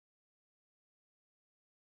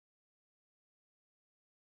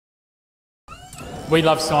We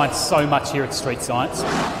love science so much here at Street Science.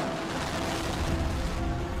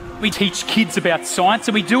 We teach kids about science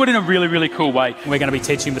and we do it in a really, really cool way. We're going to be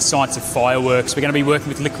teaching the science of fireworks. We're going to be working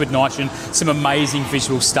with liquid nitrogen, some amazing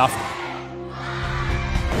visual stuff.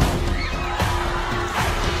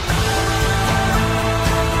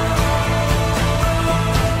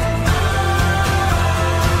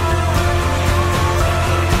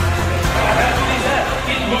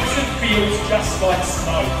 It looks and feels just like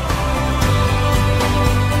smoke.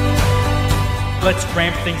 Let's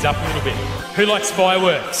ramp things up a little bit. Who likes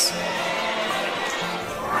fireworks?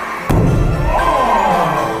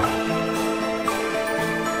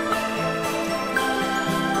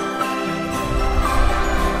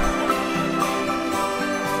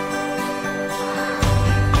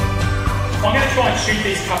 I'm going to try and shoot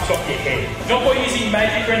these cups off your head. Not by using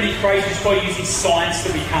magic or anything crazy, just by using science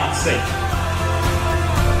that we can't see.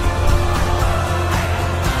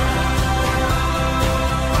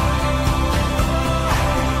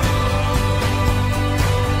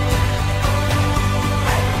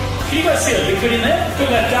 Can you guys see a liquid in there? Look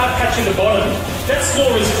at that dark patch at the bottom. That's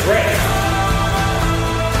Laura's breath.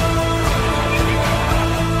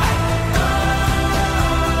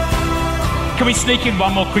 Can we sneak in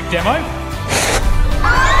one more quick demo?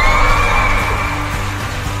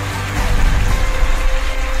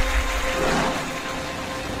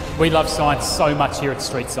 We love science so much here at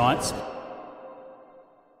Street Science.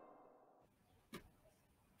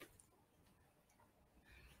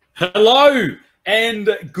 Hello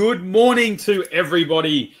and good morning to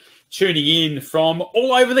everybody tuning in from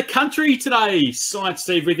all over the country today. Science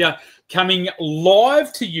Steve with you, coming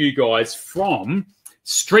live to you guys from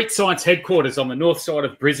Street Science headquarters on the north side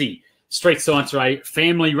of Brizzy. Street Science are a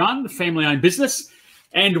family-run, family-owned business,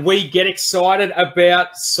 and we get excited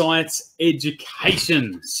about science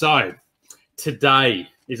education. So today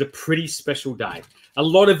is a pretty special day. A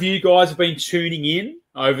lot of you guys have been tuning in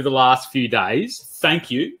over the last few days.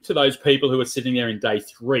 Thank you to those people who are sitting there in day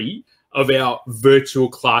 3 of our virtual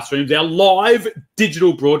classrooms, our live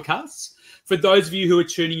digital broadcasts. For those of you who are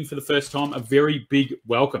tuning in for the first time, a very big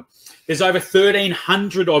welcome. There's over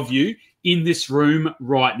 1,300 of you in this room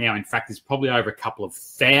right now. In fact, there's probably over a couple of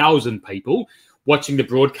thousand people watching the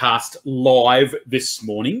broadcast live this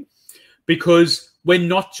morning, because we're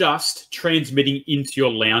not just transmitting into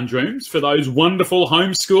your lounge rooms. For those wonderful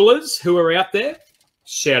homeschoolers who are out there,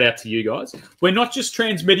 shout out to you guys. We're not just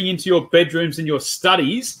transmitting into your bedrooms and your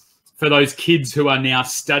studies for those kids who are now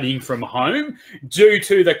studying from home due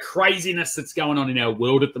to the craziness that's going on in our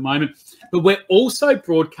world at the moment, but we're also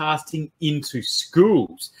broadcasting into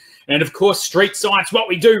schools. And of course, Street Science, what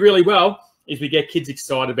we do really well is we get kids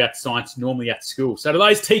excited about science normally at school. So to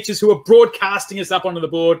those teachers who are broadcasting us up onto the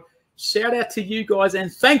board, shout out to you guys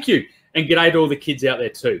and thank you. And g'day to all the kids out there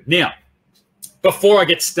too. Now, before I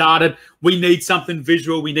get started, we need something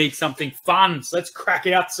visual. We need something fun. So let's crack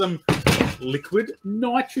out some liquid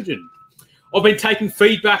nitrogen. I've been taking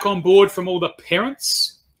feedback on board from all the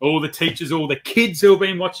parents, all the teachers, all the kids who have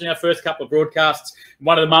been watching our first couple of broadcasts.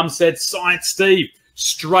 One of the mums said, Science Steve,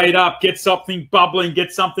 straight up, get something bubbling,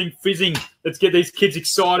 get something fizzing. Let's get these kids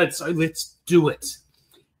excited. So let's do it.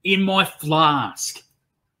 In my flask,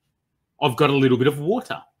 I've got a little bit of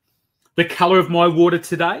water. The colour of my water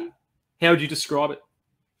today, how would you describe it?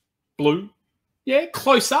 Blue? Yeah,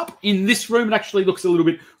 close up. In this room, it actually looks a little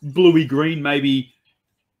bit bluey green, maybe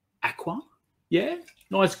aqua. Yeah,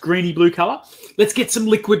 nice greeny blue colour. Let's get some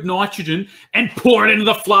liquid nitrogen and pour it into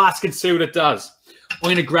the flask and see what it does. I'm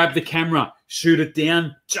going to grab the camera, shoot it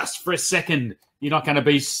down just for a second. You're not going to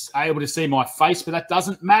be able to see my face, but that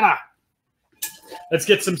doesn't matter. Let's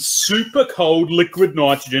get some super cold liquid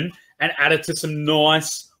nitrogen and add it to some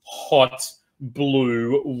nice hot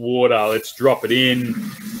blue water. Let's drop it in.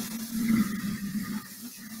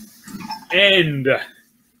 And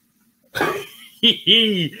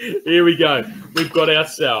here we go. We've got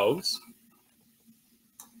ourselves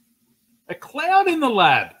a cloud in the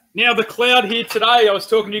lab. Now, the cloud here today, I was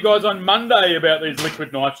talking to you guys on Monday about these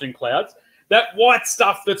liquid nitrogen clouds. That white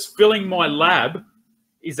stuff that's filling my lab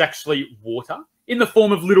is actually water in the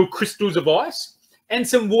form of little crystals of ice and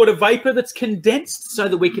some water vapor that's condensed so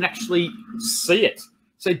that we can actually see it.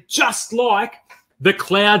 So just like the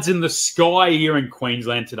clouds in the sky here in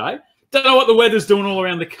Queensland today. Don't know what the weather's doing all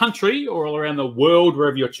around the country or all around the world,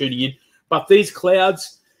 wherever you're tuning in, but these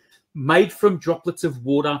clouds made from droplets of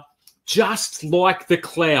water, just like the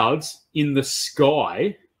clouds in the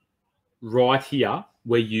sky right here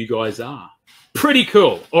where you guys are. Pretty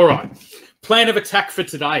cool. All right. Plan of attack for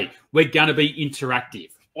today. We're going to be interactive.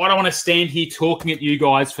 I don't want to stand here talking at you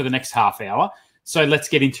guys for the next half hour. So let's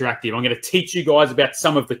get interactive. I'm going to teach you guys about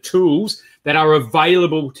some of the tools that are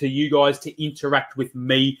available to you guys to interact with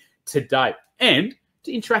me today and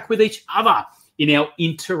to interact with each other in our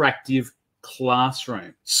interactive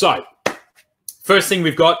classroom. So first thing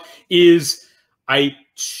we've got is a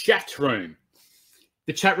chat room.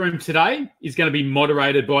 The chat room today is going to be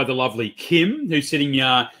moderated by the lovely Kim, who's sitting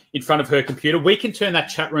in front of her computer. We can turn that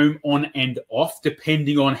chat room on and off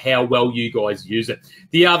depending on how well you guys use it.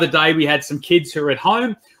 The other day, we had some kids who were at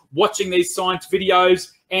home watching these science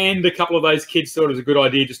videos, and a couple of those kids thought it was a good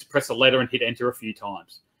idea just to press a letter and hit enter a few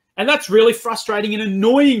times. And that's really frustrating and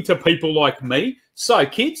annoying to people like me. So,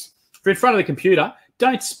 kids, if you're in front of the computer,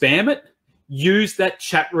 don't spam it. Use that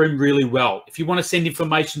chat room really well. If you want to send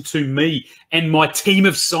information to me and my team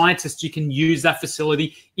of scientists, you can use that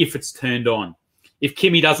facility if it's turned on. If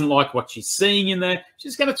Kimmy doesn't like what she's seeing in there,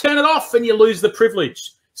 she's going to turn it off and you lose the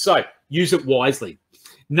privilege. So use it wisely.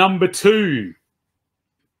 Number 2.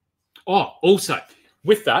 Oh, also,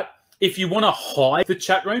 with that, if you want to hide the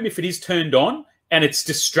chat room, if it is turned on and it's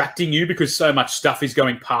distracting you because so much stuff is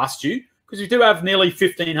going past you, because we do have nearly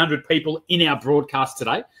 1,500 people in our broadcast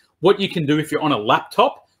today, what you can do if you're on a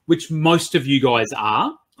laptop, which most of you guys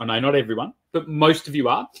are, I know not everyone, but most of you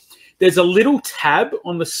are, there's a little tab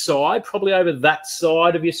on the side, probably over that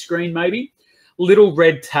side of your screen maybe, little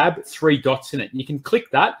red tab, 3 dots in it. You can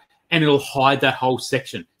click that and it'll hide that whole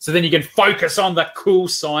section. So then you can focus on the cool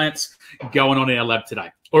science going on in our lab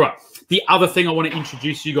today. All right, the other thing I want to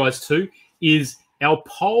introduce you guys to is our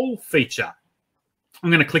poll feature.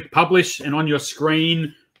 I'm going to click publish, and on your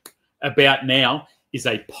screen about now is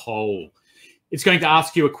a poll. It's going to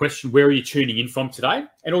ask you a question, where are you tuning in from today?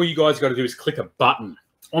 And all you guys got to do is click a button.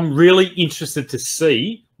 I'm really interested to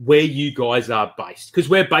see where you guys are based, because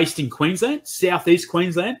we're based in Queensland, southeast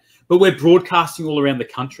Queensland, but we're broadcasting all around the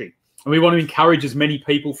country. And we want to encourage as many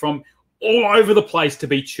people from all over the place to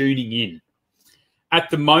be tuning in. At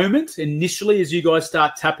the moment, initially, as you guys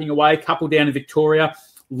start tapping away, a couple down in Victoria,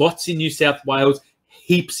 lots in New South Wales,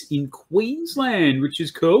 heaps in Queensland, which is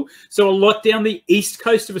cool. So a lot down the east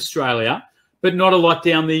coast of Australia, but not a lot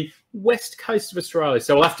down the west coast of Australia.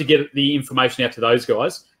 So we'll have to get the information out to those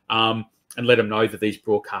guys and let them know that these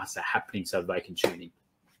broadcasts are happening so that they can tune in.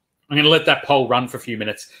 I'm going to let that poll run for a few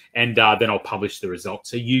minutes, and then I'll publish the results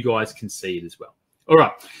so you guys can see it as well. All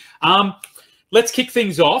right. Let's kick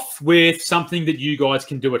things off with something that you guys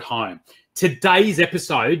can do at home. Today's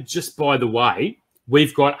episode, just by the way,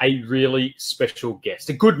 we've got a really special guest,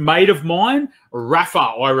 a good mate of mine, Raph,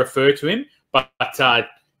 I refer to him, but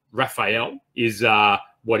Raphael is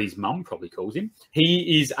what his mum probably calls him.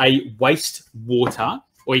 He is a wastewater,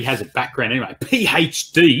 or he has a background anyway,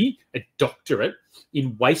 PhD, a doctorate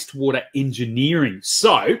in wastewater engineering.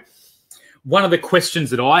 So one of the questions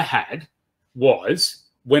that I had was,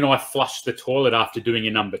 when I flushed the toilet after doing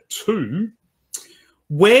a number 2,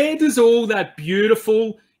 where does all that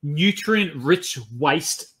beautiful nutrient-rich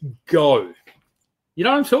waste go? You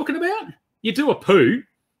know what I'm talking about? You do a poo,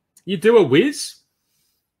 you do a whiz,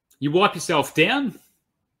 you wipe yourself down,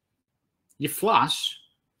 you flush.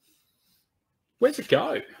 Where's it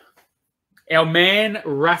go? Our man,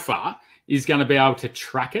 Raph, is going to be able to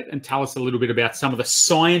track it and tell us a little bit about some of the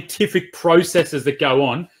scientific processes that go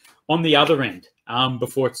on the other end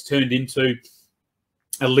before it's turned into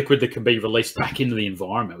a liquid that can be released back into the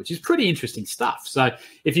environment, which is pretty interesting stuff. So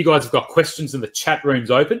if you guys have got questions and the chat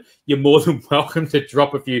room's open, you're more than welcome to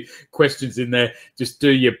drop a few questions in there. Just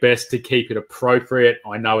do your best to keep it appropriate.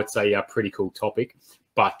 I know it's a pretty cool topic,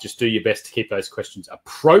 but just do your best to keep those questions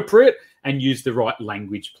appropriate and use the right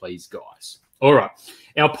language, please, guys. All right,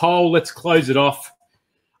 our poll, let's close it off.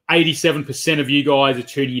 87% of you guys are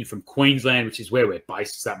tuning in from Queensland, which is where we're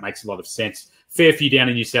based, so that makes a lot of sense. Fair few down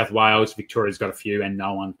in New South Wales. Victoria's got a few, and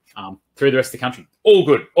no one through the rest of the country. All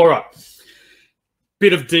good. All right.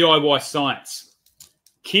 Bit of DIY science.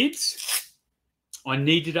 Kids, I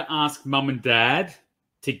need you to ask Mum and Dad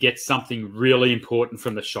to get something really important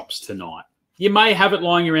from the shops tonight. You may have it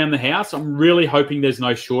lying around the house. I'm really hoping there's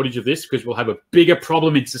no shortage of this, because we'll have a bigger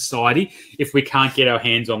problem in society if we can't get our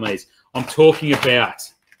hands on these. I'm talking about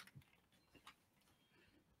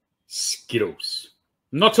Skittles.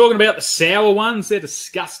 I'm not talking about the sour ones. They're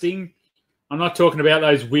disgusting. I'm not talking about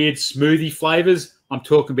those weird smoothie flavors. I'm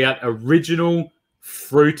talking about original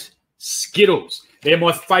fruit Skittles. They're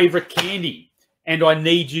my favorite candy. And I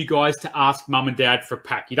need you guys to ask Mum and Dad for a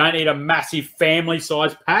pack. You don't need a massive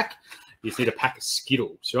family-sized pack. You just need a pack of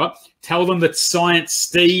Skittles, right? Tell them that Science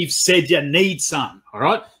Steve said you need some, all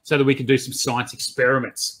right? So that we can do some science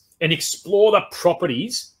experiments and explore the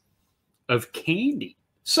properties of candy.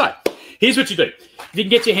 So here's what you do. If you can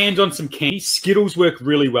get your hands on some candy, Skittles work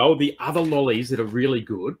really well. The other lollies that are really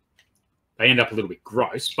good, they end up a little bit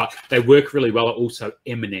gross, but they work really well are also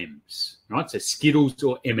M&Ms, right? So Skittles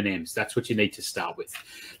or M&Ms, that's what you need to start with.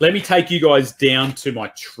 Let me take you guys down to my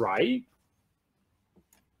tray.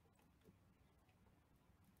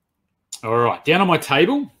 All right, down on my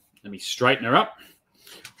table, let me straighten her up.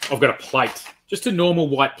 I've got a plate, just a normal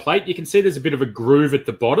white plate. You can see there's a bit of a groove at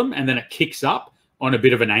the bottom and then it kicks up on a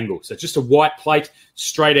bit of an angle. So just a white plate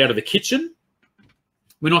straight out of the kitchen.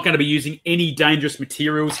 We're not going to be using any dangerous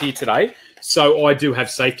materials here today. So I do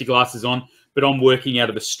have safety glasses on, but I'm working out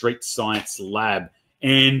of the street science lab.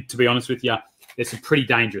 And to be honest with you, there's some pretty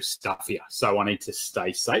dangerous stuff here. So I need to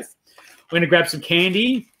stay safe. I'm going to grab some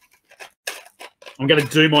candy. I'm going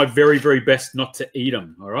to do my very, very best not to eat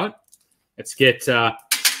them. All right. Let's get some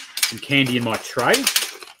candy in my tray.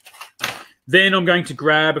 Then I'm going to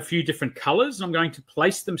grab a few different colors. And I'm going to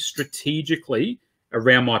place them strategically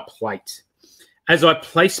around my plate. As I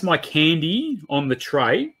place my candy on the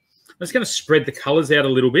tray, I'm just going to spread the colors out a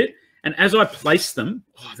little bit. And as I place them,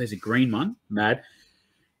 oh, there's a green one, mad.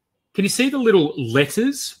 Can you see the little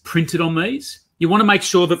letters printed on these? You want to make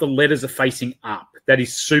sure that the letters are facing up. That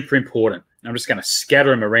is super important. I'm just going to scatter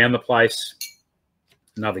them around the place.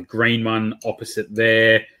 Another green one opposite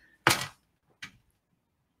there.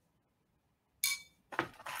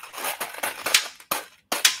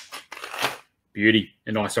 Beauty,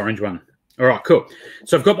 a nice orange one. All right, cool.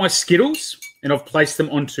 So I've got my Skittles and I've placed them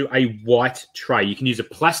onto a white tray. You can use a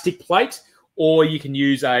plastic plate or you can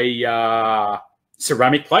use a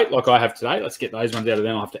ceramic plate like I have today. Let's get those ones out of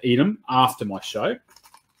there. I'll have to eat them after my show.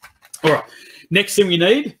 All right, next thing we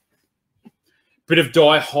need, a bit of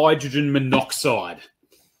dihydrogen monoxide.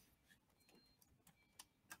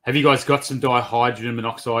 Have you guys got some dihydrogen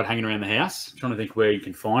monoxide hanging around the house? I'm trying to think where you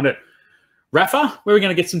can find it. Rafa, where are we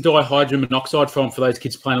going to get some dihydrogen monoxide from for those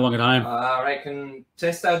kids playing along at home? I reckon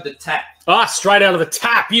test out the tap. Ah, straight out of the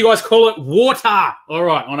tap. You guys call it water. All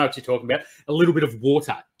right, I know what you're talking about. A little bit of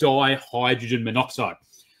water, dihydrogen monoxide.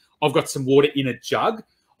 I've got some water in a jug.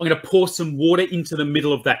 I'm going to pour some water into the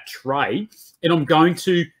middle of that tray, and I'm going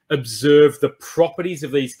to observe the properties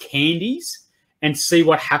of these candies and see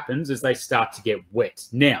what happens as they start to get wet.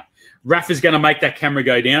 Now, Raph is going to make that camera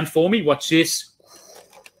go down for me. Watch this.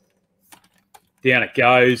 Down it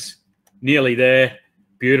goes. Nearly there.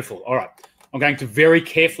 Beautiful. All right. I'm going to very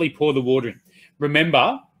carefully pour the water in.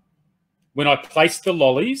 Remember, when I placed the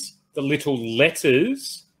lollies, the little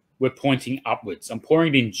letters were pointing upwards. I'm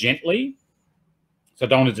pouring it in gently, so I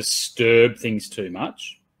don't want to disturb things too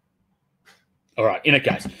much. All right, in it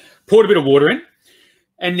goes. Poured a bit of water in,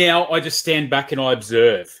 and now I just stand back and I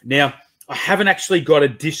observe. Now, I haven't actually got a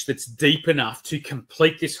dish that's deep enough to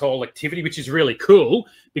complete this whole activity, which is really cool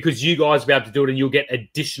because you guys will be able to do it and you'll get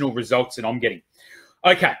additional results that I'm getting.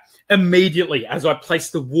 Okay, immediately as I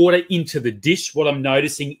place the water into the dish, what I'm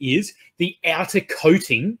noticing is the outer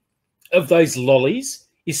coating of those lollies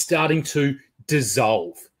is starting to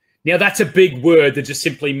dissolve. Now, that's a big word that just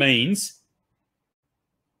simply means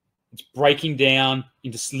it's breaking down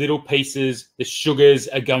into little pieces. The sugars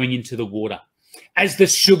are going into the water. As the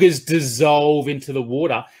sugars dissolve into the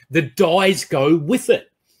water, the dyes go with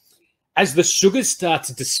it. As the sugars start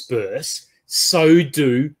to disperse, so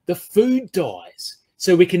do the food dyes.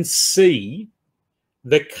 So we can see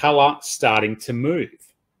the colour starting to move.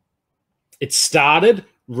 It started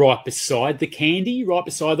right beside the candy, right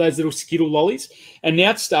beside those little Skittle lollies, and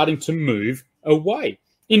now it's starting to move away.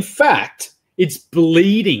 In fact, it's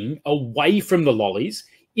bleeding away from the lollies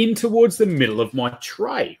in towards the middle of my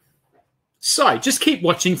tray. So just keep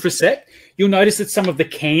watching for a sec. You'll notice that some of the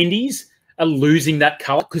candies are losing that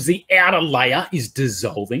colour because the outer layer is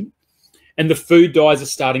dissolving and the food dyes are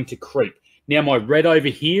starting to creep. Now, my red over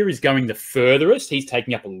here is going the furthest. He's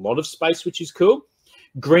taking up a lot of space, which is cool.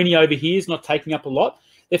 Greenie over here is not taking up a lot.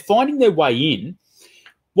 They're finding their way in.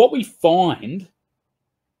 What we find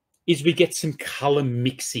is we get some colour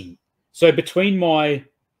mixing. So between my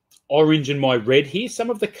orange and my red here, some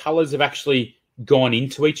of the colours have actually gone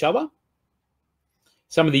into each other.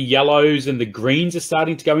 Some of the yellows and the greens are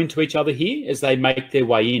starting to go into each other here as they make their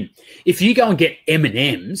way in. If you go and get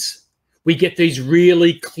M&Ms, we get these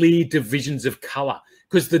really clear divisions of colour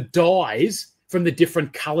because the dyes from the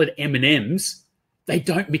different coloured M&Ms, they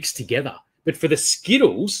don't mix together. But for the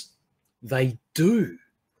Skittles, they do,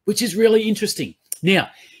 which is really interesting. Now,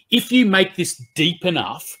 if you make this deep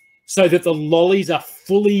enough so that the lollies are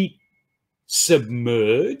fully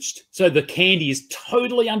submerged, so the candy is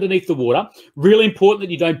totally underneath the water. Really important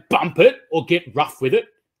that you don't bump it or get rough with it.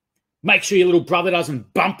 Make sure your little brother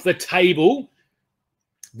doesn't bump the table.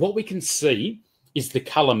 What we can see is the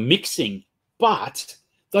colour mixing, but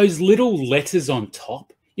those little letters on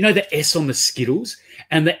top, you know, the S on the Skittles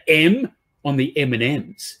and the M on the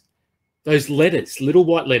M&Ms, those letters, little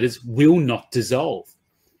white letters, will not dissolve.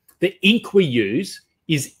 The ink we use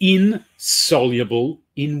is insoluble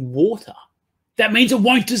in water. That means it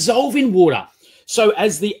won't dissolve in water. So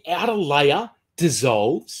as the outer layer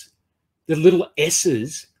dissolves, the little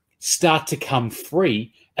S's start to come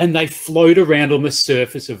free and they float around on the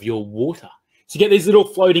surface of your water. So you get these little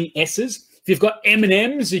floating S's. If you've got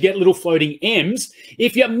M&Ms, you get little floating M's.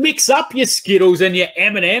 If you mix up your Skittles and your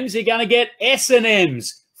M&Ms, you're going to get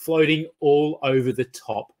S&Ms floating all over the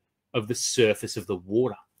top of the surface of the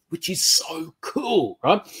water, which is so cool,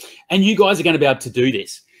 right? And you guys are going to be able to do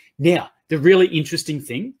this. Now, the really interesting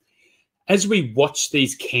thing, as we watch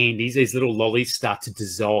these candies, these little lollies start to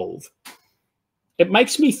dissolve, it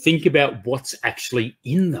makes me think about what's actually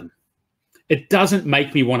in them. It doesn't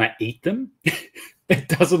make me want to eat them. It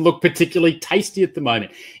doesn't look particularly tasty at the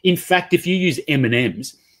moment. In fact, if you use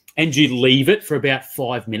M&Ms and you leave it for about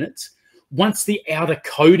 5 minutes, once the outer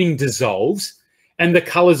coating dissolves and the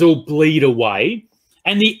colours all bleed away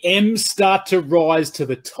and the M's start to rise to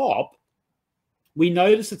the top, we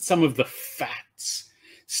notice that some of the fats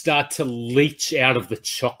start to leach out of the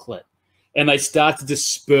chocolate and they start to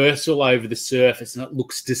disperse all over the surface and it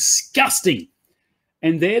looks disgusting.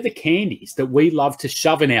 And they're the candies that we love to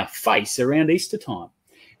shove in our face around Easter time.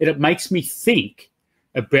 And it makes me think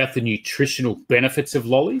about the nutritional benefits of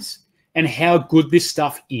lollies and how good this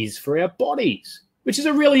stuff is for our bodies, which is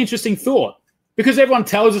a really interesting thought because everyone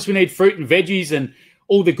tells us we need fruit and veggies and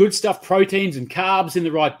all the good stuff, proteins and carbs in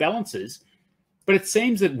the right balances. But it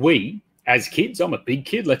seems that we, as kids, I'm a big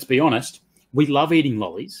kid, let's be honest, we love eating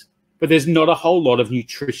lollies, but there's not a whole lot of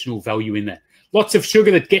nutritional value in there. Lots of sugar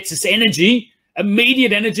that gets us energy,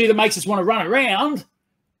 immediate energy that makes us want to run around,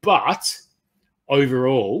 but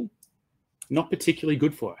overall, not particularly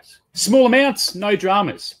good for us. Small amounts, no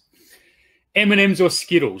dramas. M&Ms or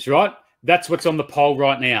Skittles, right? That's what's on the poll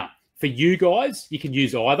right now. For you guys, you can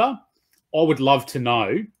use either. I would love to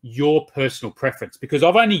know your personal preference because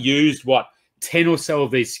I've only used, 10 or so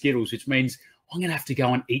of these Skittles, which means I'm going to have to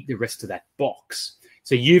go and eat the rest of that box.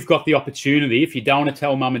 So you've got the opportunity, if you don't want to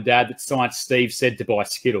tell mum and dad that Science Steve said to buy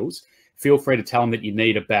Skittles, feel free to tell them that you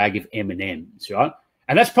need a bag of M&Ms, right?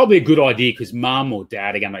 And that's probably a good idea because mum or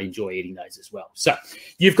dad are going to enjoy eating those as well. So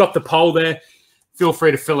you've got the poll there. Feel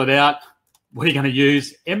free to fill it out. What are you going to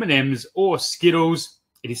use, M&Ms or Skittles?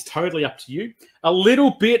 It is totally up to you. A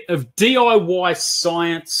little bit of DIY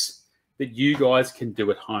science that you guys can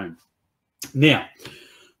do at home. Now,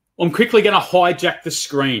 I'm quickly going to hijack the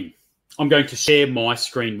screen. I'm going to share my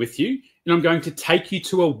screen with you, and I'm going to take you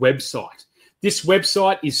to a website. This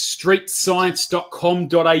website is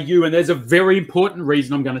streetscience.com.au, and there's a very important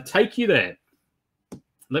reason I'm going to take you there.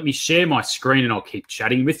 Let me share my screen, and I'll keep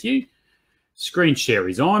chatting with you. Screen share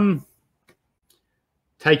is on.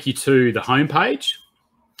 Take you to the homepage.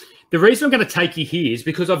 The reason I'm going to take you here is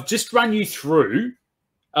because I've just run you through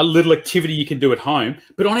a little activity you can do at home,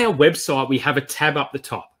 but on our website, we have a tab up the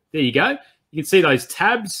top. There you go. You can see those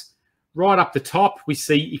tabs. Right up the top, we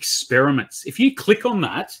see experiments. If you click on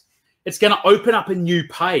that, it's going to open up a new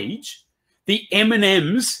page. The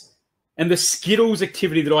M&Ms and the Skittles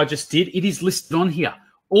activity that I just did, it is listed on here.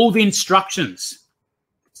 All the instructions.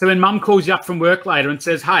 So when mum calls you up from work later and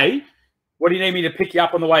says, hey, what do you need me to pick you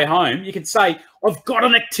up on the way home? You can say, I've got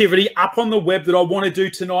an activity up on the web that I want to do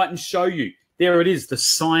tonight and show you. There it is, the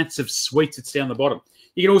science of sweets. It's down the bottom.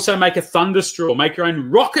 You can also make a thunder straw, make your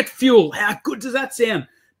own rocket fuel. How good does that sound?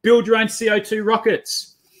 Build your own CO2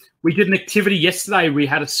 rockets. We did an activity yesterday. We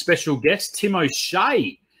had a special guest, Tim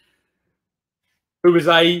O'Shea, who was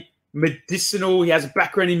a medicinal, he has a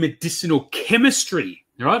background in medicinal chemistry,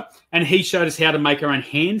 right? And he showed us how to make our own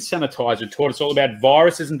hand sanitizer and taught us all about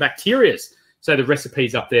viruses and bacteria. So the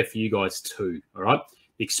recipe's up there for you guys too, all right?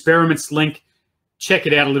 The experiments link, check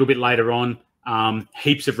it out a little bit later on.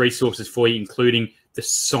 Heaps of resources for you, including the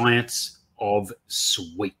science of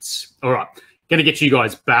sweets. All right, going to get you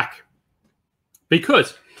guys back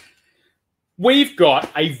because we've got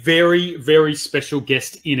a very, very special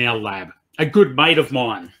guest in our lab, a good mate of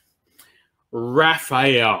mine,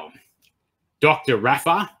 Raphael. Dr.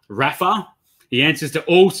 Rapha, he answers to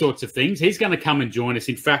all sorts of things. He's going to come and join us.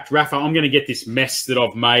 In fact, Rapha, I'm going to get this mess that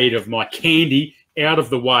I've made of my candy out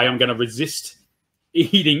of the way. I'm going to resist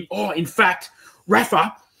eating. Oh, in fact,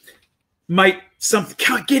 Rapha, mate, something.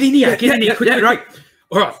 Come on, get in here. Get in here. Quick, right.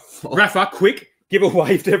 All right, Rapha, quick. Give a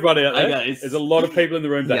wave to everyone out there. Okay. There's a lot of people in the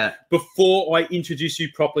room today. Yeah. Before I introduce you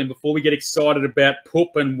properly and before we get excited about poop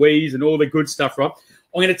and wheeze and all the good stuff, right,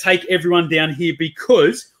 I'm going to take everyone down here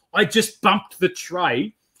because I just bumped the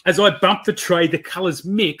tray. As I bumped the tray, the colours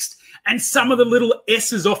mixed, and some of the little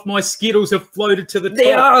S's off my Skittles have floated to the top.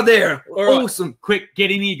 They are there. All right, awesome. Quick, get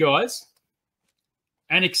in here, guys.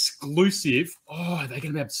 An exclusive. Oh, are they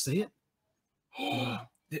going to be able to see it? Oh,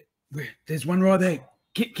 there's one right there.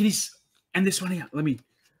 Can you, and this one here. Let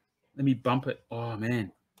me bump it. Oh,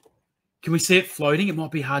 man. Can we see it floating? It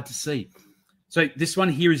might be hard to see. So this one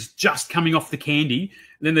here is just coming off the candy.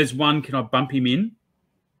 And then there's one. Can I bump him in?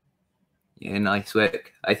 Yeah, nice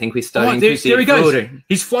work. I think we're starting there, to see there he it goes. floating.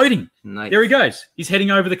 He's floating. Nice. There he goes. He's heading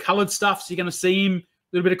over the coloured stuff. So you're going to see him. A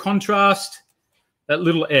little bit of contrast. That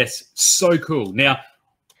little S. So cool. Now,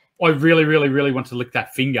 I really, really, really want to lick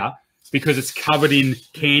that finger because it's covered in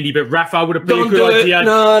candy. But Raphael, would it be a good idea?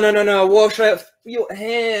 No. Wash out your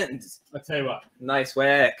hands. I'll tell you what. Nice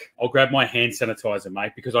work. I'll grab my hand sanitizer,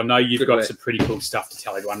 mate, because I know you've got some pretty cool stuff to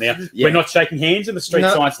tell everyone. Now, Yeah. we're not shaking hands in the street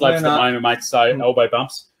science labs at the moment, mate, so elbow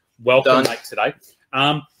bumps. Welcome, mate, today.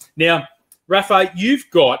 Now, Raphael, you've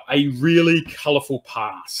got a really colourful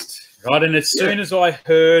past, right? And as soon as I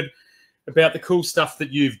heard about the cool stuff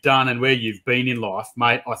that you've done and where you've been in life,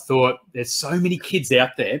 mate, I thought there's so many kids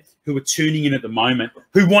out there who are tuning in at the moment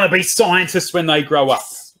who want to be scientists when they grow up,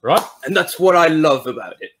 right? And that's what I love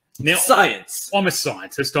about it. Now, science. I'm a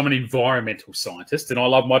scientist. I'm an environmental scientist, and I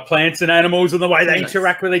love my plants and animals and the way they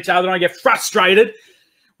interact with each other, and I get frustrated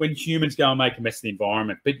when humans go and make a mess of the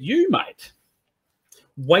environment. But you, mate,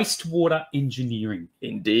 wastewater engineering.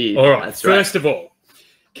 Indeed. All right. That's First of all,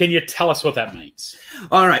 can you tell us what that means?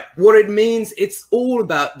 All right. What it means, it's all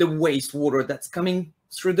about the wastewater that's coming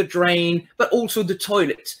through the drain, but also the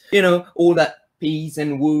toilet. You know, all that peas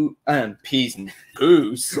and peas and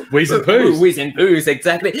poos. Wheeze and poos. Wheeze and poos,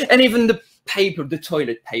 exactly. And even the paper, the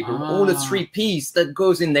toilet paper, all the 3 P's that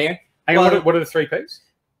goes in there. Hang on, what are the 3 P's?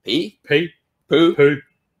 Pee, poo,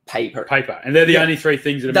 paper. And they're the only 3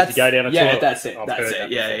 things that are meant to go down a toilet. Yeah, that's it.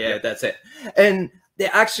 That's it. And they're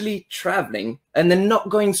actually traveling, and they're not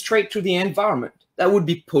going straight to the environment. That would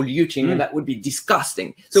be polluting, and that would be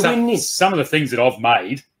disgusting. So we need some of the things that I've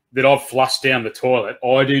made, that I've flushed down the toilet,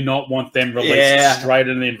 I do not want them released straight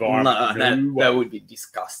into the environment. No, that would be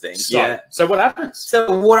disgusting. So what happens?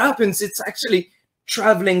 So what happens, it's actually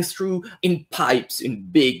traveling through in pipes, in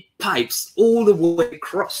big pipes, all the way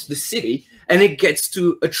across the city, and it gets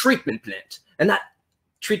to a treatment plant. And that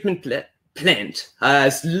treatment plant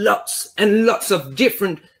has lots and lots of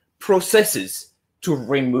different processes to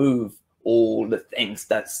remove all the things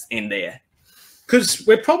that's in there. Because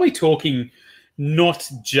we're probably talking not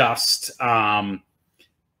just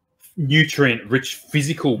nutrient-rich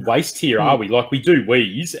physical waste here, are we? Like, we do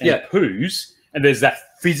wheeze and poos, and there's that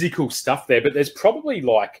physical stuff there, but there's probably,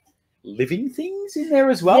 like, living things in there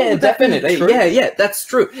as well. Yeah, definitely. Yeah, that's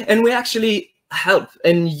true. And we actually help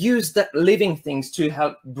and use that living things to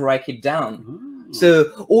help break it down.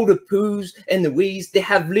 So all the poos and the wheeze, they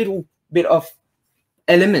have little bit of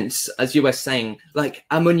elements, as you were saying, like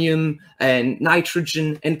ammonium and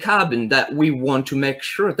nitrogen and carbon, that we want to make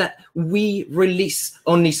sure that we release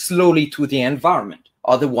only slowly to the environment.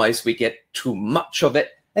 Otherwise, we get too much of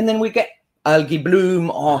it, and then we get algae bloom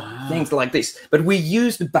or things like this. But we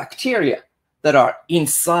use the bacteria that are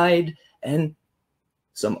inside and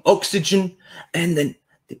some oxygen, and then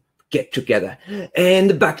they get together. And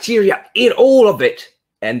the bacteria eat all of it,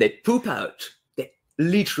 and they poop out. They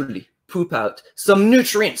literally poop out some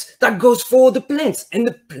nutrients that goes for the plants, and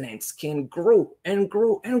the plants can grow and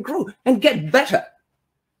grow and grow and get better.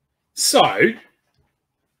 So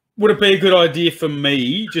would it be a good idea for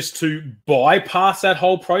me just to bypass that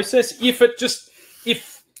whole process?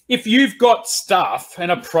 If you've got stuff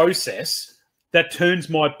and a process that turns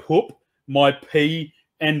my poop, my pee,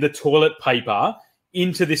 and the toilet paper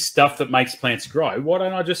into this stuff that makes plants grow, why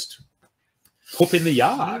don't I just poop in the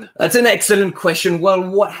yard? That's an excellent question. Well,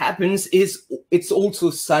 what happens is it's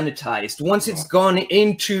also sanitized. Once it's gone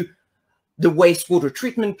into the wastewater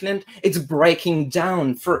treatment plant, it's breaking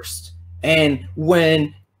down first. And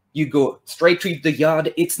when you go straight to the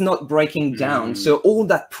yard, it's not breaking down. So all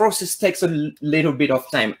that process takes a little bit of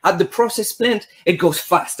time. At the process plant, it goes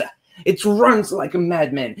faster. It runs like a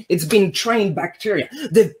madman. It's been trained bacteria.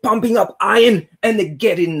 They're pumping up iron, and they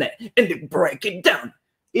get in there, and they break it down.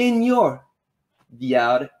 In your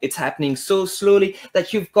yard, it's happening so slowly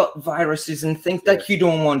that you've got viruses and things that you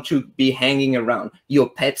don't want to be hanging around. Your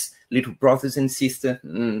pets, little brothers and sisters,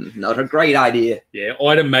 not a great idea. Yeah,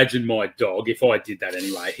 I'd imagine my dog, if I did that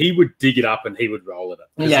anyway, he would dig it up and he would roll it up.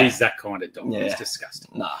 Because he's that kind of dog. He's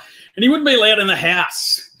disgusting. No. And he wouldn't be allowed in the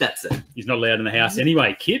house. That's it. He's not allowed in the house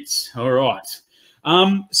anyway, kids. All right.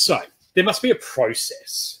 So there must be a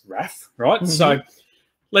process, Raph, right? So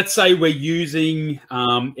let's say we're using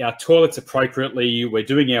our toilets appropriately. We're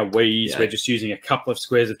doing our wees. Yeah. We're just using a couple of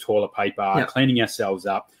squares of toilet paper, cleaning ourselves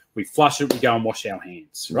up. We flush it. We go and wash our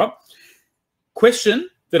hands, right? Question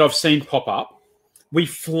that I've seen pop up. We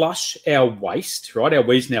flush our waste, right? Our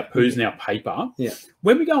wees and our poos and our paper. Yeah.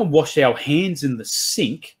 When we go and wash our hands in the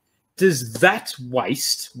sink, does that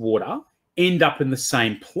waste water end up in the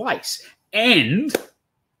same place? And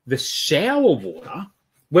the shower water,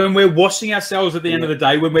 when we're washing ourselves at the end of the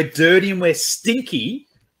day, when we're dirty and we're stinky,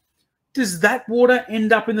 does that water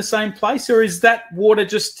end up in the same place, or is that water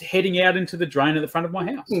just heading out into the drain at the front of my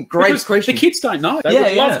house? Great question. The kids don't know. They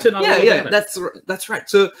would love to know. Yeah, that's right.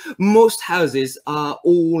 So most houses are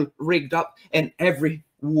all rigged up, and every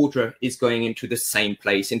water is going into the same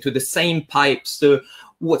place, into the same pipe. So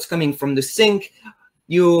what's coming from the sink,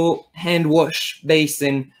 your hand wash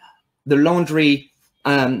basin, the laundry,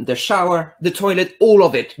 the shower, the toilet, all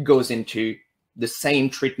of it goes into the same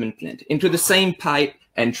treatment plant, into the same pipe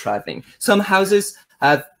and traveling. Some houses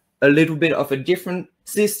have a little bit of a different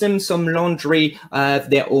system. Some laundry have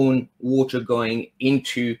their own water going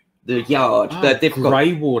into the yard. But they've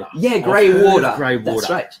grey water. Yeah, grey water. Grey water. That's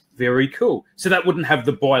right. Very cool. So that wouldn't have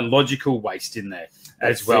the biological waste in there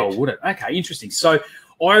as well, would it? Okay, interesting. So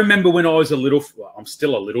I remember when I was I'm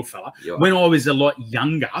still a little fella. When I was a lot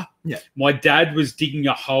younger, my dad was digging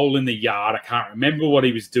a hole in the yard. I can't remember what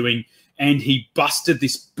he was doing. And he busted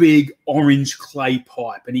this big orange clay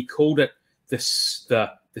pipe, and he called it the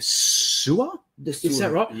sewer? Is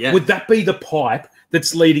that right? Yeah. Would that be the pipe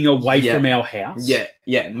that's leading away from our house?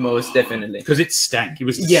 Yeah, most definitely. Because it stank. It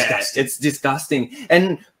was disgusting. Yeah, it's disgusting.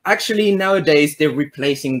 And actually nowadays they're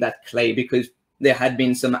replacing that clay because there had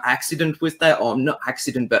been some accident with that, or not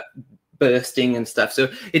accident, but bursting and stuff.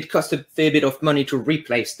 So it cost a fair bit of money to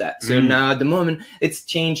replace that. So now at the moment it's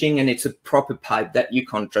changing, and it's a proper pipe that you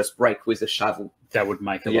can't just break with a shovel. That would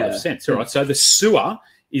make a lot of sense. All right. So the sewer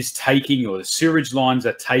is taking, or the sewerage lines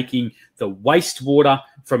are taking the wastewater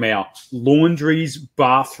from our laundries,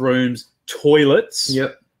 bathrooms, toilets,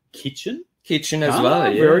 kitchen as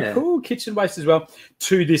well. Very cool. Kitchen waste as well,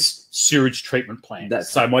 to this sewage treatment plant.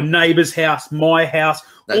 So my neighbour's house, my house,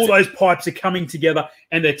 all those pipes are coming together,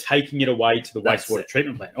 and they're taking it away to the wastewater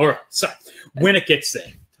treatment plant. All right. So when it gets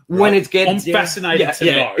there, when it gets, I'm fascinated to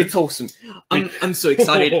know. It's awesome. I'm so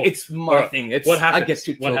excited. It's my thing. It's what happens? I get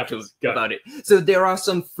to talk about it. So there are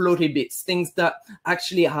some floaty bits, things that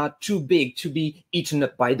actually are too big to be eaten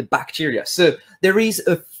up by the bacteria. So there is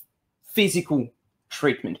a physical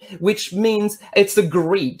treatment, which means it's a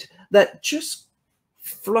grid that just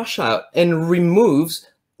flush out and removes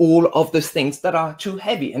all of those things that are too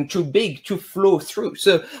heavy and too big to flow through.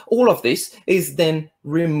 So all of this is then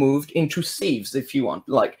removed into sieves, if you want,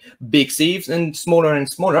 like big sieves and smaller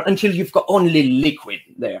until you've got only liquid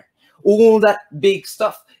there. All that big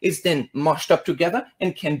stuff is then mashed up together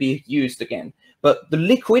and can be used again. But the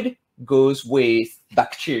liquid goes with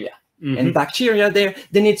bacteria. And bacteria there,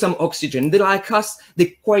 they need some oxygen. They like us, they're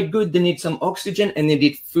quite good. They need some oxygen, and they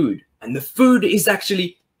need food. And the food is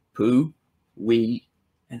actually poo, wee,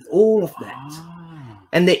 and all of that.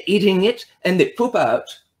 And they're eating it, and they poop out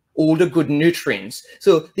all the good nutrients.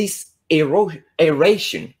 So this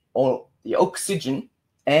aeration, or the oxygen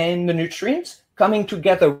and the nutrients coming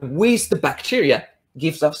together with the bacteria,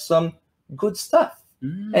 gives us some good stuff.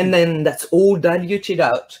 And then that's all diluted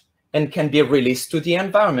out and can be released to the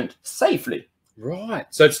environment safely. Right.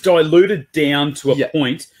 So it's diluted down to a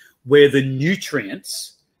point where the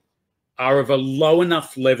nutrients are of a low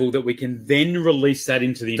enough level that we can then release that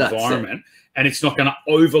into the environment, and it's not going to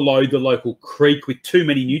overload the local creek with too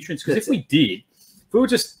many nutrients. Because if we were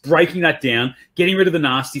just breaking that down, getting rid of the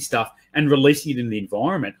nasty stuff and releasing it in the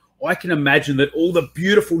environment, I can imagine that all the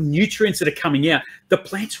beautiful nutrients that are coming out, the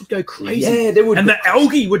plants would go crazy. Yeah, they would. And the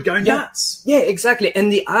algae would go nuts. Yeah, exactly.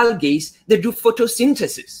 And the algae, they do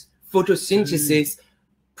photosynthesis. Photosynthesis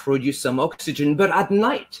produce some oxygen, but at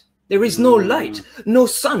night, there is no light, no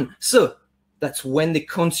sun. So that's when they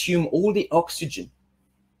consume all the oxygen.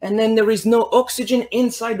 And then there is no oxygen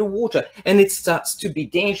inside the water, and it starts to be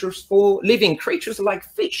dangerous for living creatures like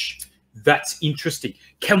fish. That's interesting.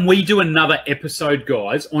 Can we do another episode,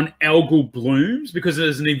 guys, on algal blooms? Because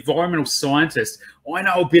as an environmental scientist, I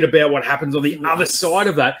know a bit about what happens on the other side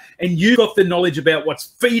of that. And you've got the knowledge about what's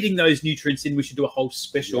feeding those nutrients in. We should do a whole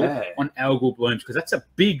special on algal blooms, because that's a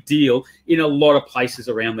big deal in a lot of places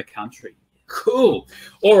around the country. Cool.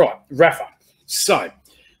 All right, Rapha. So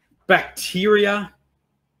bacteria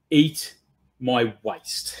eat my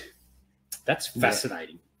waste. That's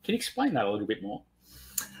fascinating. Can you explain that a little bit more?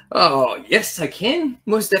 Oh, yes, I can.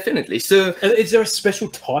 Most definitely. So, Is there a special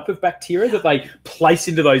type of bacteria that they place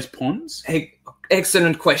into those ponds?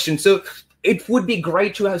 excellent question. So, it would be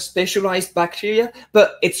great to have specialized bacteria,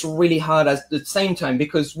 but it's really hard at the same time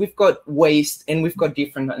because we've got waste and we've got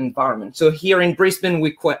different environments. So here in Brisbane,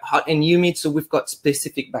 we're quite hot and humid, so we've got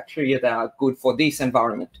specific bacteria that are good for this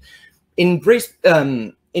environment. In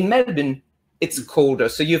Melbourne, it's colder,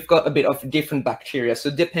 so you've got a bit of different bacteria, so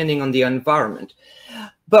depending on the environment.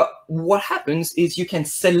 But what happens is you can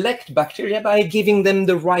select bacteria by giving them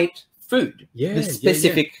the right food, the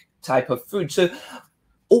specific type of food. So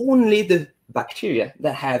only the bacteria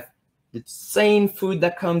that have the same food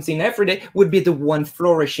that comes in every day would be the one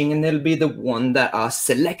flourishing, and they'll be the one that are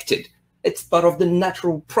selected. It's part of the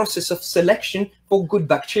natural process of selection for good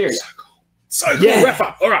bacteria. So cool.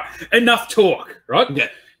 Raph, all right, enough talk, right? Yeah.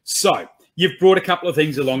 So you've brought a couple of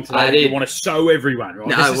things along today that you want to show everyone, right?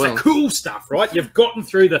 This is the cool stuff, right? You've gotten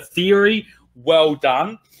through the theory. Well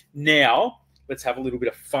done. Now let's have a little bit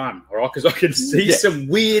of fun, all right? Because I can see some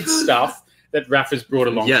weird stuff that Raph has brought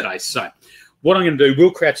along today. So what I'm going to do,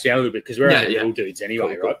 we'll crouch down a little bit because we're only little dudes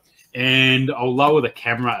anyway, right? And I'll lower the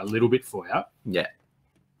camera a little bit for you. Yeah.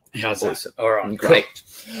 How's that? All right. Great.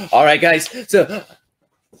 Cool. All right, guys. So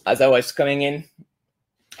as I was coming in,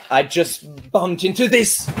 I just bumped into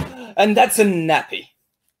this, and that's a nappy.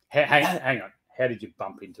 Hang on. How did you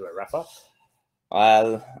bump into it, Raph?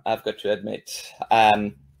 Well, I've got to admit,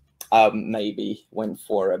 I maybe went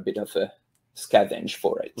for a bit of a scavenge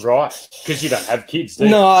for it. Right, because you don't have kids, do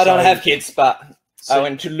you? No, I don't have kids, but I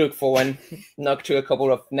went to look for one, knocked to a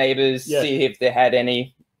couple of neighbors, see if they had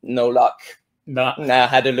any. No luck. No. I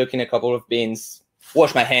had a look in a couple of bins,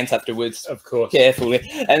 wash my hands afterwards. Of course. Carefully.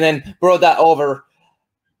 And then brought that over,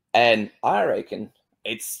 and I reckon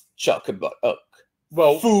it's chock-a-block.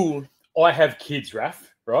 Well, fool. I have kids, Raph,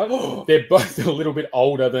 right? They're both a little bit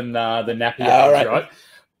older than the nappy age, right?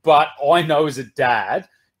 But I know as a dad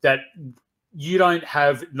that you don't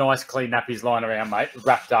have nice, clean nappies lying around, mate,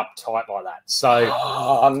 wrapped up tight like that.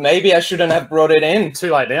 So maybe I shouldn't have brought it in.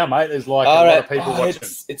 Too late now, mate. There's like a lot of people watching.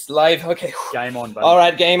 It's live. Okay. Game on, buddy. All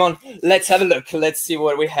right, game on. Let's have a look. Let's see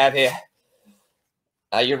what we have here.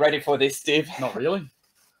 Are you ready for this, Steve? Not really.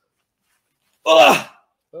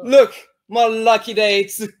 Look, my lucky day.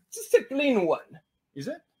 It's just a clean one. Is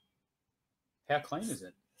it? How clean is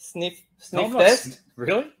it? Sniff test.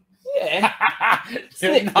 Really? Yeah.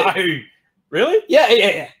 No. Really?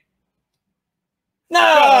 Yeah.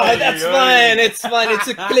 No, that's fine. It's fine. It's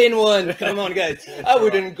a clean one. Come on, guys. I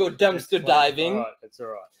wouldn't go dumpster diving. All right, that's all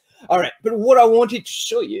right. All right, but what I wanted to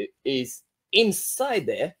show you is inside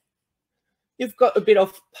there, you've got a bit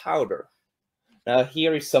of powder. Now,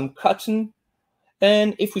 here is some cotton,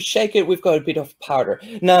 and if we shake it, we've got a bit of powder.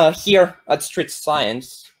 Now, here at Street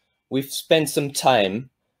Science, we've spent some time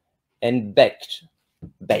and baked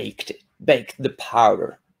the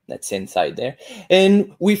powder that's inside there,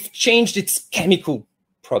 and we've changed its chemical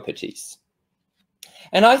properties.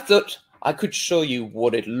 And I thought I could show you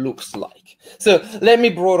what it looks like. So let me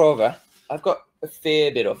brought over. I've got a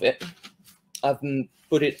fair bit of it. I've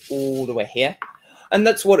put it all the way here, and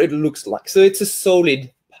that's what it looks like. So it's a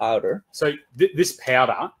solid powder. So this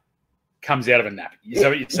powder comes out of a nappy. Is that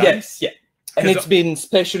what you're saying? Yes, yeah. And it's been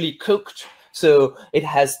specially cooked, so it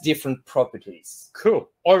has different properties. Cool.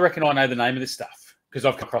 I reckon I know the name of this stuff because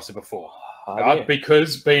I've come across it before. Yeah.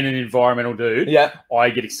 Because being an environmental dude, I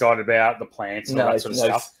get excited about the plants and all that sort of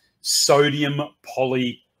stuff. Sodium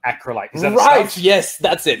polyacrylate. Is that right? stuff? Yes,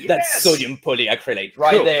 that's it. Yes. That's sodium polyacrylate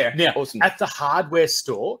right there. Now, awesome. At the hardware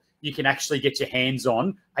store, you can actually get your hands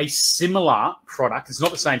on a similar product. It's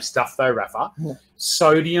not the same stuff though, Rapha.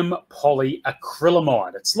 Sodium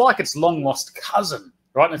polyacrylamide. It's like its long lost cousin,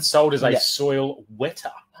 right? And it's sold as a soil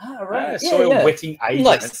wetter. Right. Soil wetting agent.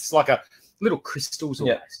 Nice. It's like a little crystals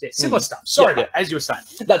almost. Similar stuff. Sorry, as you were saying.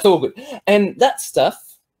 That's all good. And that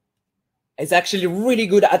stuff is actually really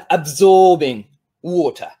good at absorbing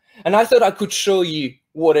water. And I thought I could show you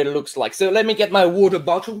what it looks like. So let me get my water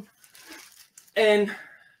bottle and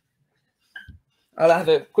I'll have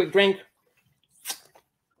a quick drink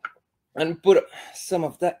and put some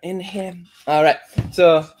of that in here. All right.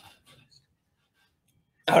 So,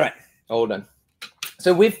 all right, hold on.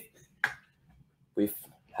 So we've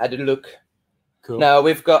had a look. Cool. Now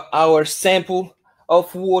we've got our sample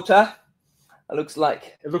of water. It looks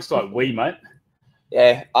like wee, mate.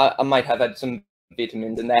 Yeah, I might have had some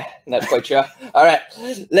vitamins in there. Not quite sure. All right,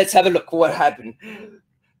 let's have a look. What happened?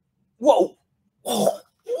 Whoa!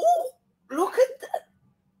 Look at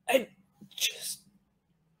that!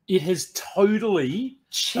 It has totally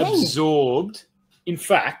absorbed. In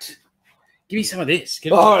fact, Give me some of this.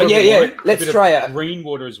 Oh, yeah. Let's try it. Green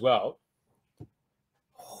water as well.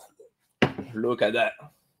 Look at that.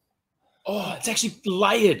 Oh, it's actually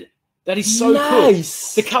layered. That is so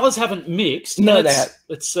nice. cool. The colours haven't mixed. No,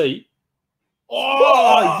 let's see.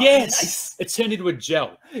 Oh, yes. Nice. It turned into a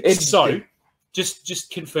gel.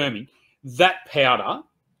 Just confirming, that powder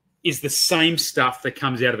is the same stuff that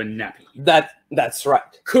comes out of a nappy. That's right.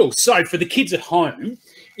 Cool. So for the kids at home,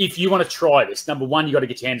 if you want to try this, number one, you got to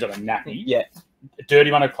get your hands on a nappy. Yeah. A dirty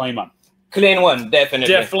one or a clean one? Clean one, definitely.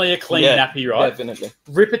 Definitely a clean nappy, right? Definitely.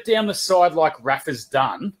 Rip it down the side like Raph has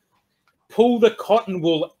done. Pull the cotton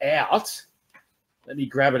wool out. Let me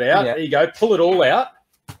grab it out. Yeah. There you go. Pull it all out.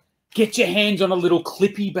 Get your hands on a little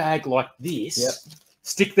clippy bag like this. Yep.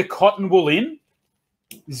 Stick the cotton wool in.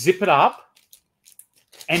 Zip it up.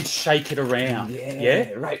 And shake it around.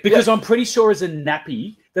 Yeah? Right. Because I'm pretty sure as a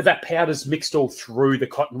nappy that powder's mixed all through the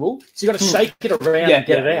cotton wool. So you've got to shake it around and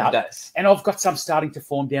get it out. It does. And I've got some starting to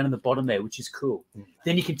form down in the bottom there, which is cool.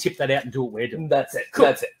 Then you can tip that out and do what we're doing. That's it. Cool.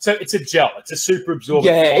 That's it. So it's a gel. It's a super absorbent.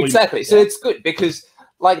 Yeah, exactly. So it's good because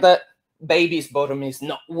like that baby's bottom is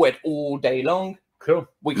not wet all day long. Cool.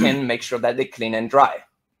 We can make sure that they're clean and dry.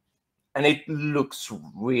 And it looks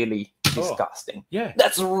really disgusting. Yeah.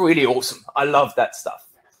 That's really awesome. I love that stuff.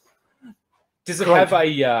 Does it have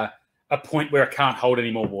a point where it can't hold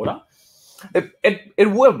any more water?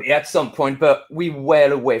 It will be at some point, but we're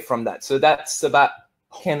well away from that. So that's about,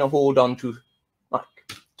 can hold on to like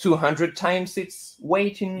 200 times its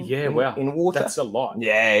weight in water. That's a lot.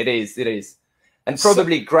 Yeah, it is. It is. And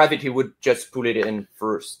probably gravity would just pull it in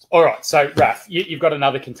first. All right. So, Raph, you've got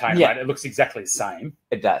another container, Yeah. right? It looks exactly the same.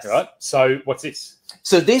 It does. Right? So what's this?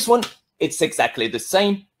 So this one, it's exactly the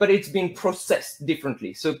same, but it's been processed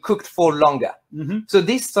differently. So cooked for longer. So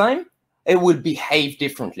this time, it will behave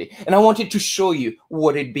differently. And I wanted to show you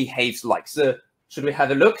what it behaves like. So should we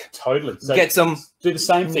have a look? Totally. So Get some... do the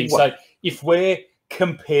same thing. So if we're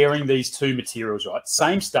comparing these two materials, right?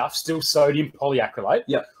 Same stuff, still sodium polyacrylate.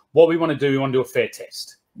 Yeah. What we want to do, we want to do a fair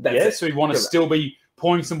test. That's it. So we want to still be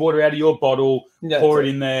pouring some water out of your bottle, pour it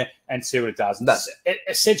in there, and see what it does. That's it.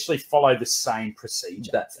 Essentially follow the same procedure.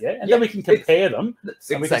 That's it. And then we can compare them, That's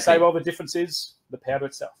and we can say, well, the difference is the powder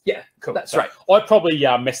itself. Yeah, Cool. That's So right. I probably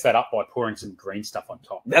messed that up by pouring some green stuff on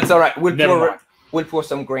top. That's all right. Never mind. We'll pour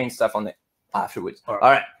some green stuff on it afterwards. All right.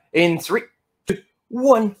 All right. In 3, 2,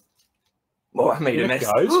 1. Oh, I made a mess.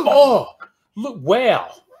 It goes. Oh, look!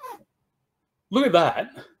 Wow! Look at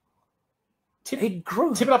that. It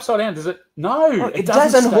grew. Tip it upside down. Does it? No, it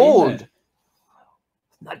doesn't stay hold. in there.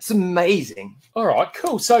 That's amazing. All right,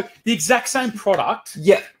 cool. So the exact same product,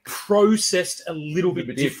 Yeah, processed a little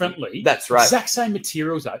bit differently. that's right. Exact same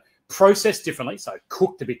materials though, processed differently, so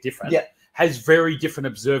cooked a bit different. Yeah. Has very different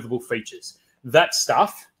observable features. That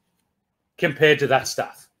stuff compared to that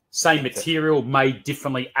stuff, same material made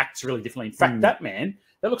differently, acts really differently. In fact,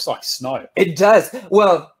 that looks like snow. It does.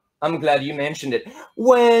 Well, I'm glad you mentioned it.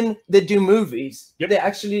 When they do movies, they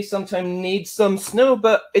actually sometimes need some snow,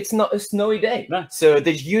 but it's not a snowy day. No. So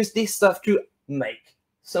they use this stuff to make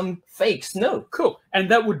some fake snow. Cool.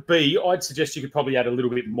 And that would be, I'd suggest you could probably add a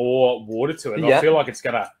little bit more water to it. Yeah. I feel like it's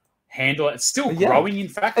going to handle it. It's still growing, in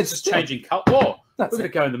fact. It's just changing color. Oh, look at it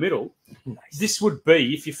go in the middle. Nice. This would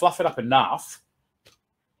be, if you fluff it up enough,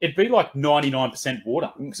 it'd be like 99%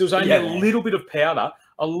 water. Because there was only a little bit of powder,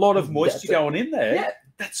 a lot of moisture going in there. Yeah.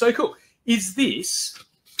 That's so cool. This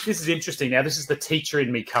is interesting. Now, this is the teacher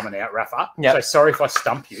in me coming out, Rapha. Yep. So sorry if I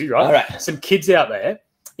stump you, right? All right. Some kids out there.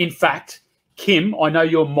 In fact, Kim, I know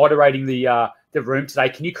you're moderating the room today.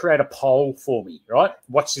 Can you create a poll for me, right?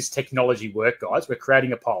 Watch this technology work, guys. We're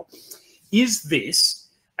creating a poll. Is this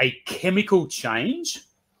a chemical change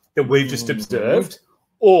that we've just observed,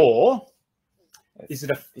 or is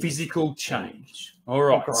it a physical change? All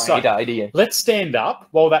right. Great idea. Let's stand up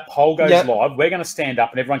while that poll goes live. We're going to stand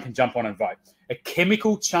up and everyone can jump on and vote. A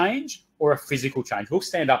chemical change or a physical change? We'll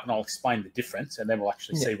stand up and I'll explain the difference and then we'll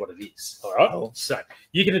actually see what it is. All right. Cool. So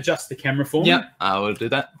you can adjust the camera for me. Yeah, I will do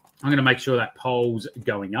that. I'm going to make sure that poll's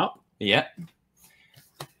going up. Yeah.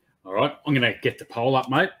 All right. I'm going to get the poll up,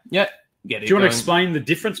 mate. Yeah. Do you want to explain the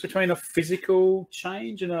difference between a physical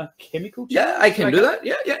change and a chemical change? Yeah, I can do that.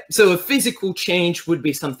 Yeah. So a physical change would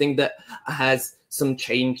be something that has some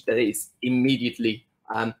change that is immediately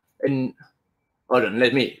and hold on,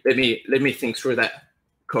 let me think through that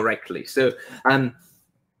correctly. So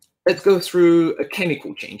let's go through a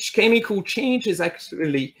chemical change. Chemical change is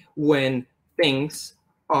actually when things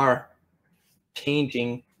are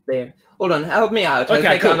changing their... Hold on, help me out.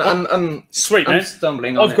 Okay, cool. I'm sweet, man. I'm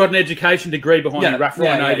stumbling on I've got an education degree behind me, Raph.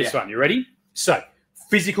 I know this yeah. one. You ready? So,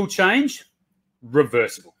 physical change,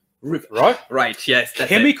 reversible. right? Right, yes. That's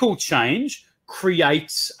Chemical change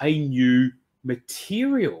creates a new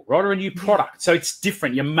material, right? Or a new product. So it's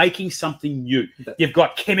different. You're making something new. You've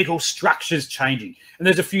got chemical structures changing. And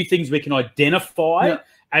there's a few things we can identify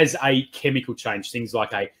as a chemical change. Things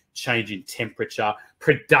like a change in temperature,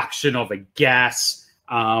 production of a gas,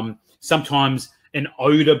 sometimes an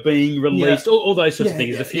odor being released, all those sorts of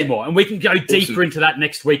things. There's a few more. And we can go deeper into that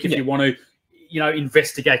next week if you want to, you know,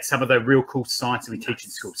 investigate some of the real cool science that we teach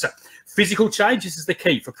in school. So physical change, this is the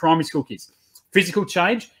key for primary school kids. Physical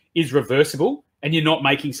change is reversible and you're not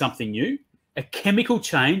making something new. A chemical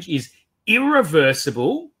change is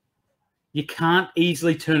irreversible. You can't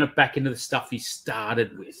easily turn it back into the stuff you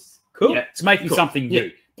started with. Cool. Yeah. It's making something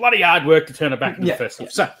new. Bloody hard work to turn it back into the first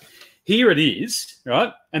stuff. So here it is,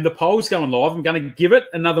 right? And the poll's going live. I'm going to give it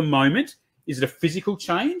another moment. Is it a physical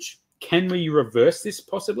change? Can we reverse this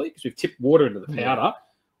possibly? Because we've tipped water into the powder.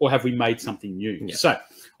 Or have we made something new? So I'm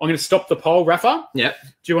going to stop the poll, Rapha. Do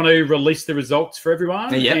you want to release the results for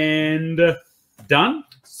everyone? And done.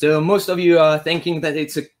 So most of you are thinking that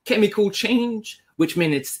it's a chemical change, which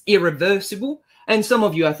means it's irreversible. And some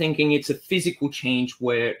of you are thinking it's a physical change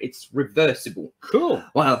where it's reversible. Cool.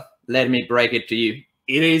 Well, let me break it to you.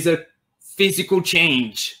 It is a physical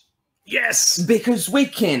change. Yes. Because we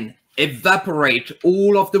can evaporate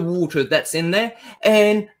all of the water that's in there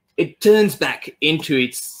and it turns back into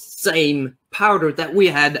its same powder that we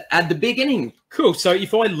had at the beginning. Cool. So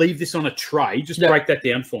if I leave this on a tray, just break that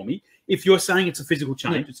down for me. If you're saying it's a physical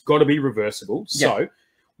change, it's got to be reversible. So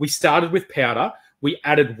we started with powder. We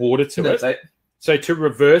added water to it. So to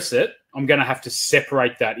reverse it, I'm going to have to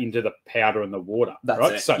separate that into the powder and the water.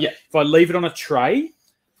 Right? So if I leave it on a tray,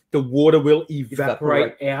 the water will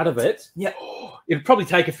evaporate out of it. It'll probably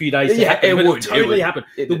take a few days to happen, but it'll totally happen.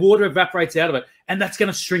 The water evaporates out of it, and that's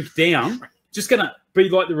going to shrink down. Just going to be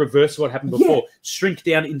like the reverse of what happened before. Shrink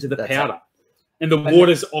down into the powder. And the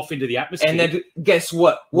water's off into the atmosphere. And then guess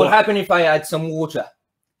what? What happened if I add some water?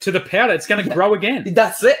 To the powder, it's going to grow again.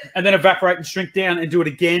 That's it. And then evaporate and shrink down and do it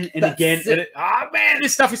again and again. And man,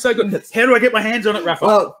 this stuff is so good. How do I get my hands on it, Raphael?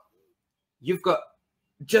 Well, you've got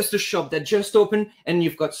just a shop that just opened, and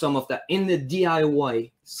you've got some of that in the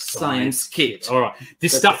DIY science kit. All right.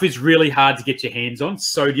 This stuff is really hard to get your hands on,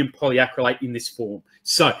 sodium polyacrylate in this form.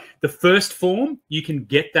 So the first form, you can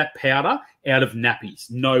get that powder out of nappies.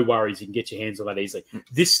 No worries. You can get your hands on that easily.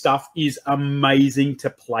 This stuff is amazing to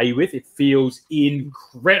play with. It feels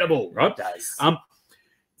incredible, right? It does.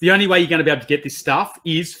 The only way you're going to be able to get this stuff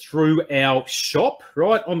is through our shop,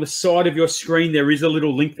 right? On the side of your screen, there is a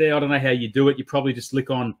little link there. I don't know how you do it. You probably just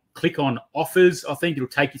click on offers. I think it'll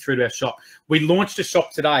take you through to our shop. We launched a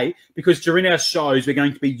shop today because during our shows, we're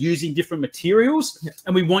going to be using different materials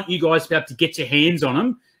and we want you guys to be able to get your hands on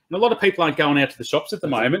them. And a lot of people aren't going out to the shops at the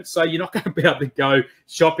moment, so you're not going to be able to go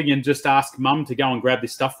shopping and just ask mum to go and grab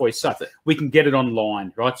this stuff for you. So we can get it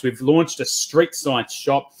online, right? So we've launched a street science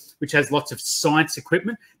shop, which has lots of science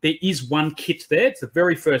equipment. There is one kit there. It's the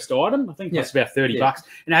very first item. I think it's about $30 bucks.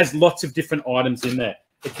 And it has lots of different items in there.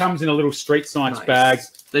 It comes in a little street science bag.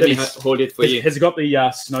 Let me hold it for you. Has it got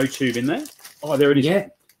the snow tube in there? Oh, there it is.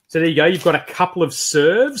 So there you go. You've got a couple of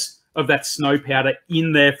serves of that snow powder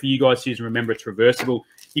in there for you guys to use. And remember, it's reversible.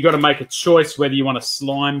 You've got to make a choice whether you want a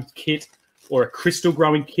slime kit or a crystal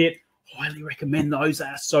growing kit. Highly recommend those. They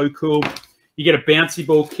are so cool. You get a bouncy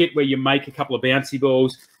ball kit where you make a couple of bouncy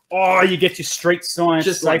balls. Oh, you get your street science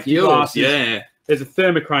just like yours, glasses. There's a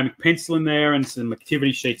thermochromic pencil in there and some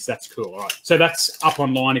activity sheets. That's cool. All right. So that's up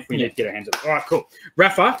online if we need to get our hands on it. All right, cool.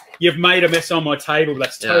 Rapha, you've made a mess on my table.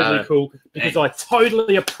 That's totally cool because I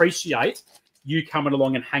totally appreciate you coming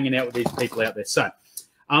along and hanging out with these people out there. So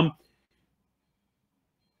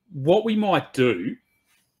what we might do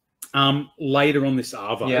later on this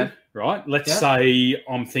Arvo, right? Let's say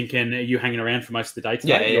I'm thinking, are you hanging around for most of the day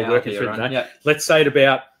today? You're working through the day. Let's say at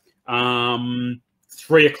about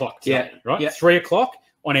 3 o'clock today, right? 3 o'clock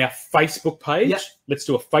on our Facebook page. Let's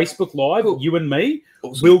do a Facebook Live, you and me.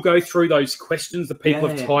 We'll go through those questions that people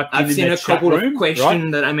have typed in the chat room. I've seen a couple of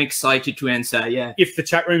questions that I'm excited to answer, If the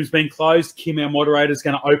chat room's been closed, Kim, our moderator, is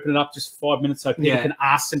going to open it up just 5 minutes so people can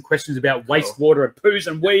ask some questions about wastewater and poos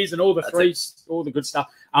and wees and all the good stuff.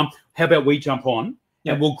 How about we jump on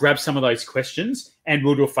and we'll grab some of those questions and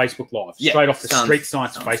we'll do a Facebook Live straight off the Street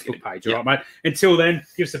Science Facebook page. All right, mate? Until then,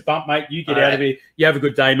 give us a bump, mate. You get out of here. You have a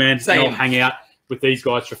good day, man. And I'll hang out with these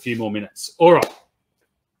guys for a few more minutes. All right.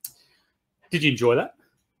 Did you enjoy that?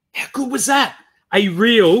 How good was that? A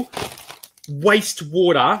real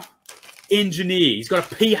wastewater engineer. He's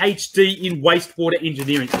got a PhD in wastewater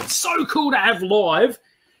engineering. It's so cool to have live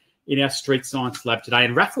in our street science lab today.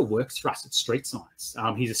 And Raphael works for us at Street Science.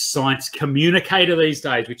 He's a science communicator these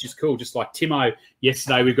days, which is cool. Just like Timo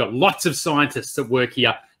yesterday, we've got lots of scientists that work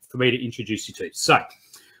here for me to introduce you to. So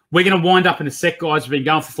we're going to wind up in a sec, guys. We've been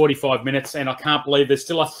going for 45 minutes, and I can't believe there's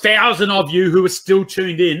still 1,000 of you who are still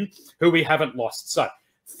tuned in who we haven't lost. So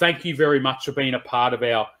thank you very much for being a part of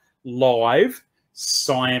our live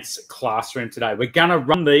science classroom today. We're going to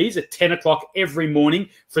run these at 10 o'clock every morning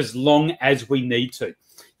for as long as we need to.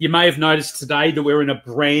 You may have noticed today that we're in a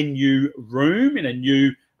brand new room, in a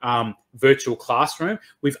new virtual classroom.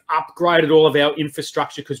 We've upgraded all of our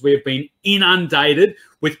infrastructure because we have been inundated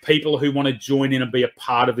with people who want to join in and be a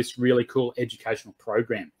part of this really cool educational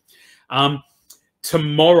program.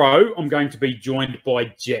 Tomorrow, I'm going to be joined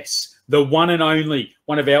by Jess, the one and only,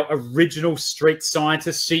 one of our original street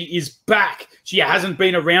scientists. She is back. She hasn't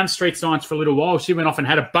been around street science for a little while. She went off and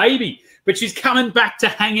had a baby, but she's coming back to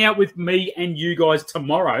hang out with me and you guys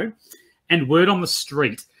tomorrow. And word on the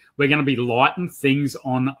street, we're going to be lighting things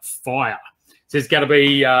on fire. So there's going to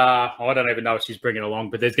be, I don't even know if she's bringing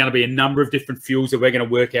along, but there's going to be a number of different fuels that we're going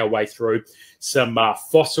to work our way through. Some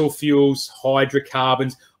fossil fuels,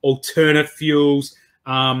 hydrocarbons, alternate fuels.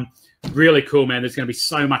 Really cool, man. There's going to be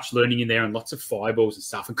so much learning in there and lots of fireballs and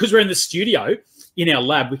stuff. And because we're in the studio, in our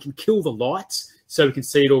lab, we can kill the lights so we can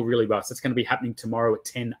see it all really well. So that's going to be happening tomorrow at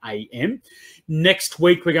 10 a.m. Next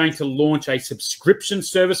week, we're going to launch a subscription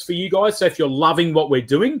service for you guys. So if you're loving what we're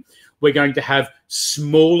doing, we're going to have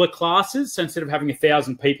smaller classes. So instead of having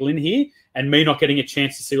 1,000 people in here and me not getting a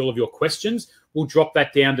chance to see all of your questions, we'll drop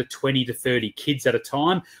that down to 20 to 30 kids at a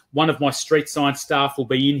time. One of my street science staff will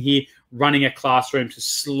be in here running a classroom to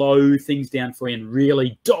slow things down for you and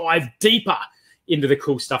really dive deeper into the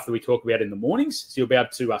cool stuff that we talk about in the mornings. So you'll be able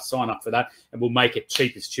to sign up for that, and we'll make it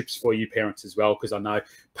cheap as chips for you parents as well, because I know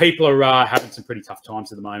people are having some pretty tough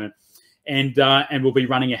times at the moment. And we'll be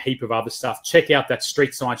running a heap of other stuff. Check out that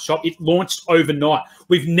Street Science shop. It launched overnight.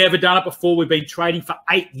 We've never done it before. We've been trading for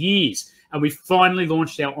 8 years, and we finally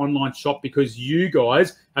launched our online shop because you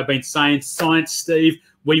guys have been saying, Science Steve,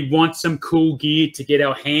 we want some cool gear to get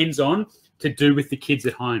our hands on to do with the kids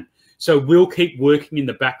at home. So we'll keep working in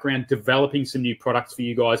the background, developing some new products for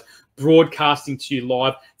you guys, broadcasting to you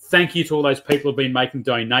live. Thank you to all those people who have been making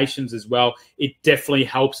donations as well. It definitely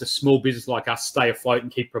helps a small business like us stay afloat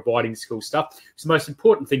and keep providing this cool stuff. So the most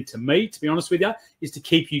important thing to me, to be honest with you, is to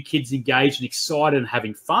keep you kids engaged and excited and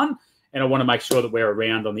having fun. And I want to make sure that we're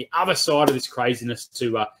around on the other side of this craziness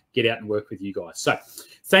to get out and work with you guys. So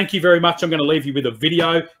thank you very much. I'm going to leave you with a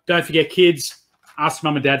video. Don't forget, kids, ask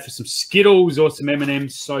mum and dad for some Skittles or some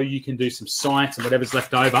M&Ms so you can do some science, and whatever's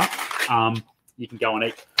left over, you can go and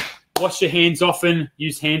eat. Wash your hands often.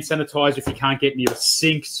 Use hand sanitizer if you can't get near a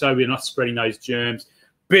sink so we're not spreading those germs.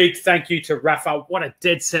 Big thank you to Raphael. What a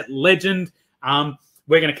dead set legend.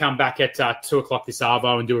 We're going to come back at 2 o'clock this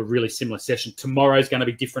arvo and do a really similar session. Tomorrow's going to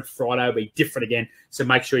be different. Friday will be different again. So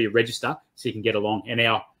make sure you register so you can get along. And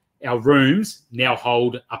our rooms now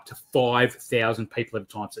hold up to 5,000 people at a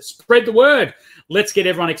time. So spread the word. Let's get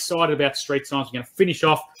everyone excited about street science. We're going to finish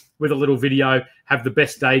off with a little video. Have the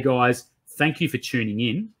best day, guys. Thank you for tuning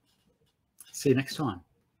in. See you next time.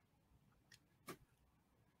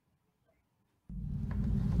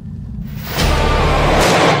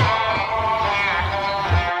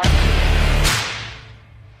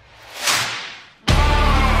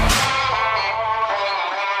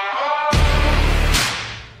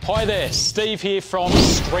 Hi there, Steve here from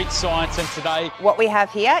Street Science, and today what we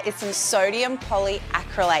have here is some sodium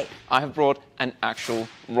polyacrylate. I have brought an actual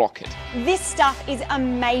rocket. This stuff is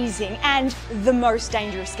amazing and the most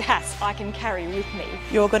dangerous gas I can carry with me.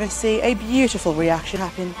 You're going to see a beautiful reaction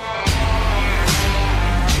happen.